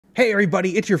Hey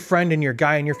everybody, it's your friend and your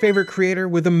guy and your favorite creator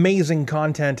with amazing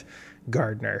content,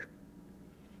 Gardiner.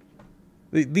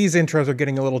 These intros are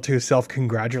getting a little too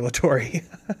self-congratulatory.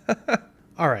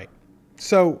 All right,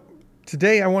 so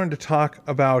today I wanted to talk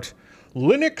about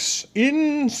Linux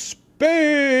in space,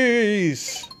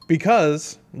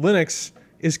 because Linux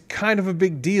is kind of a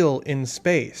big deal in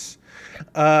space.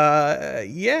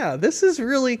 Yeah, this is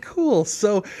really cool.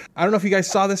 So I don't know if you guys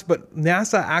saw this, but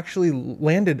NASA actually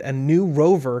landed a new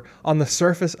rover on the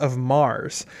surface of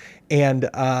Mars. And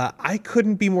I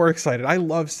couldn't be more excited. I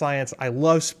love science. I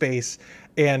love space.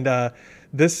 And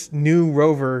this new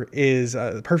rover is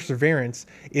Perseverance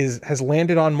has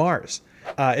landed on Mars.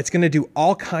 It's going to do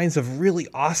all kinds of really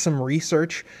awesome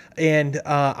research, and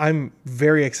I'm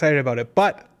very excited about it.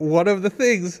 But one of the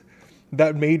things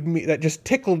that just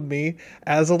tickled me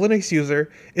as a Linux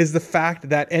user is the fact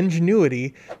that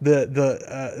Ingenuity,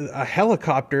 a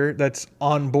helicopter that's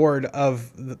on board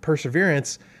of the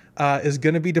Perseverance, is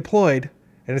going to be deployed,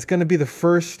 and it's going to be the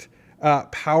first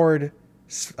powered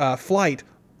flight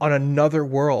on another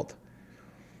world.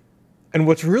 And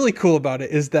what's really cool about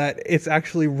it is that it's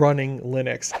actually running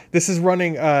Linux. This is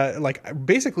running like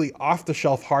basically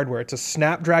off-the-shelf hardware. It's a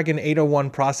Snapdragon 801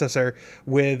 processor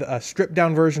with a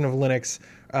stripped-down version of Linux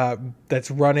that's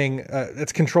running,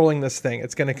 that's controlling this thing.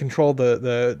 It's going to control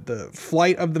the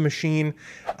flight of the machine,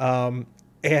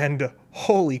 and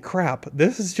holy crap,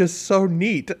 this is just so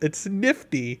neat. It's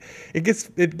nifty. It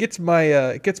gets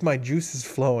my juices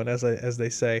flowing, as they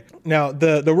say. Now,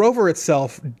 the rover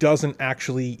itself doesn't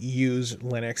actually use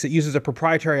Linux. It uses a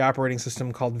proprietary operating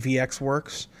system called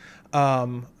VxWorks.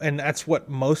 And that's what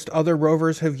most other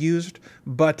rovers have used.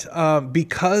 But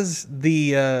because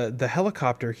the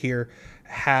helicopter here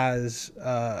has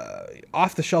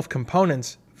off-the-shelf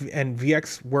components, and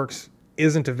VxWorks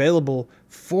isn't available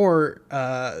for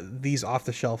these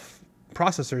off-the-shelf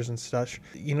processors and such,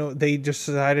 they just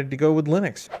decided to go with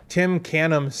Linux. Tim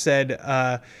Canham said,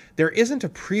 there isn't a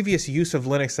previous use of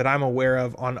Linux that I'm aware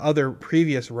of on other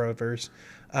previous rovers.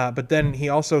 But then he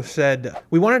also said,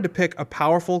 we wanted to pick a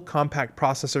powerful, compact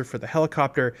processor for the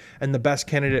helicopter, and the best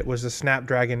candidate was the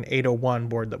Snapdragon 801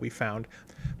 board that we found.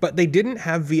 But they didn't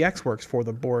have VxWorks for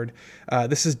the board.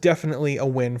 This is definitely a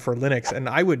win for Linux, and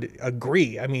I would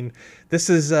agree. I mean, this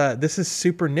is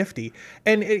super nifty,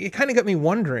 and it kind of got me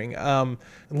wondering.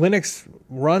 Linux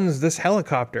runs this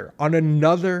helicopter on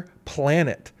another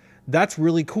planet. That's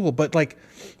really cool. But like,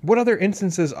 what other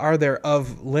instances are there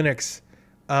of Linux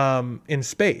in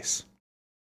space?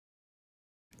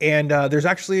 And there's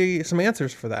actually some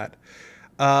answers for that.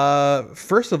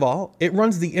 First of all, it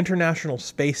runs the International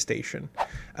Space Station.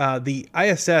 The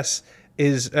ISS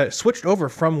is switched over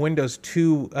from Windows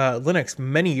to Linux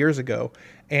many years ago,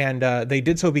 and they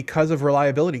did so because of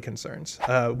reliability concerns.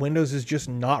 Windows is just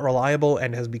not reliable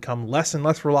and has become less and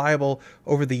less reliable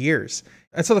over the years.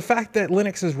 And so the fact that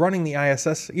Linux is running the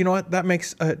ISS, you know what, that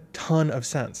makes a ton of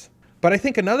sense. But I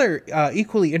think another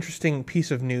equally interesting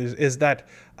piece of news is that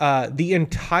the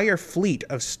entire fleet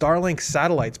of Starlink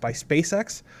satellites by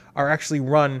SpaceX are actually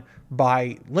run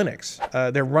by Linux.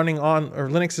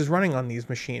 Linux is running on these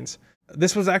machines.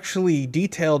 This was actually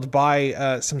detailed by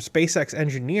some SpaceX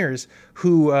engineers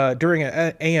who, during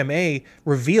an AMA,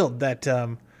 revealed that,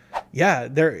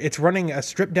 it's running a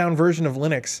stripped-down version of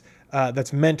Linux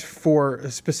that's meant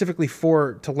specifically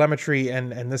for telemetry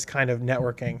and this kind of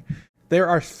networking. There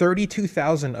are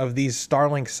 32,000 of these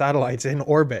Starlink satellites in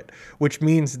orbit, which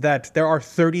means that there are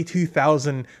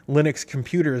 32,000 Linux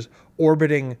computers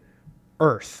orbiting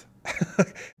Earth.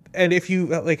 And if you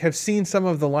have seen some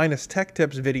of the Linus Tech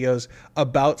Tips videos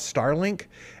about Starlink,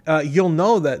 you'll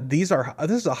know that this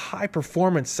is a high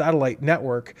performance satellite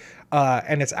network,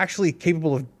 and it's actually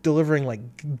capable of delivering like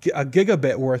a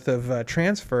gigabit worth of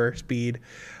transfer speed.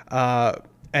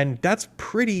 And that's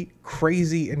pretty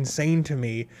crazy insane to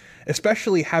me,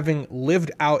 especially having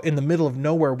lived out in the middle of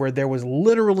nowhere where there was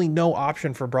literally no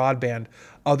option for broadband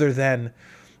other than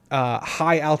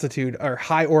high altitude or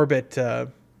high orbit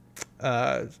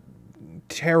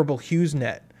terrible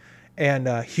HughesNet. And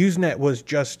HughesNet was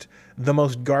just the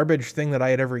most garbage thing that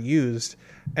I had ever used.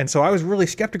 And so I was really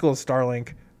skeptical of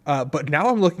Starlink. But now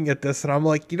I'm looking at this and I'm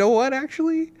like, you know what,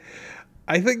 actually?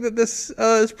 I think that this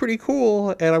is pretty cool,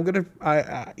 and I'm gonna,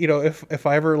 if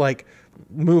I ever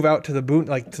move out to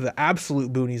the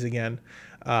absolute boonies again,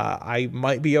 I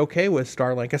might be okay with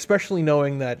Starlink, especially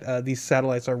knowing that these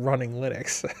satellites are running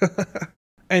Linux.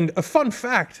 And a fun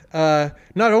fact: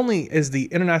 not only is the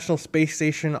International Space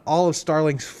Station, all of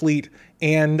Starlink's fleet,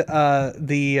 and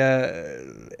the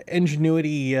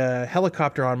Ingenuity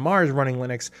helicopter on Mars running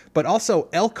Linux, but also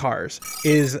LCARS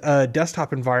is a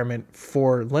desktop environment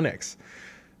for Linux.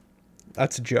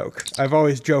 That's a joke. I've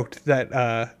always joked that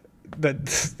that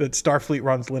Starfleet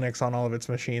runs Linux on all of its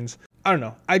machines. I don't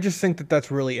know. I just think that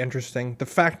that's really interesting. The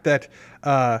fact that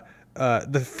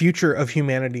the future of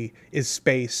humanity is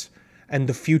space, and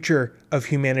the future of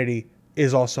humanity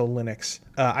is also Linux.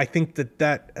 I think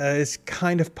that is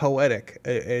kind of poetic.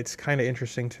 It's kind of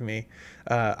interesting to me.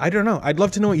 I don't know. I'd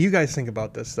love to know what you guys think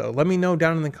about this, though. Let me know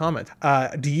down in the comments.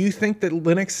 Do you think that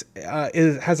Linux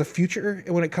has a future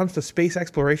when it comes to space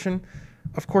exploration?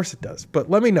 Of course it does, but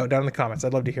let me know down in the comments.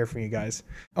 I'd love to hear from you guys.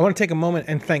 I want to take a moment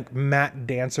and thank Matt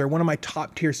Dancer, one of my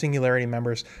top tier Singularity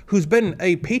members, who's been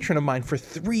a patron of mine for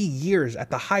 3 years at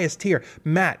the highest tier.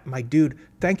 Matt, my dude,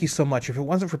 thank you so much. If it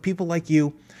wasn't for people like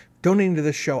you donating to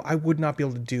this show, I would not be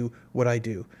able to do what I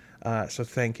do. So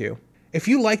thank you. If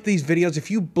you like these videos,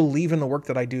 if you believe in the work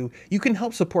that I do, you can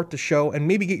help support the show and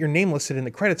maybe get your name listed in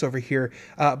the credits over here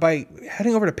by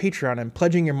heading over to Patreon and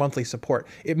pledging your monthly support.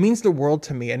 It means the world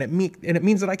to me, and it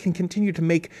means that I can continue to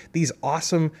make these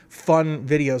awesome, fun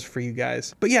videos for you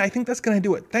guys. But yeah, I think that's going to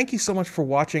do it. Thank you so much for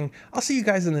watching. I'll see you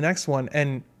guys in the next one,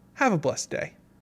 and have a blessed day.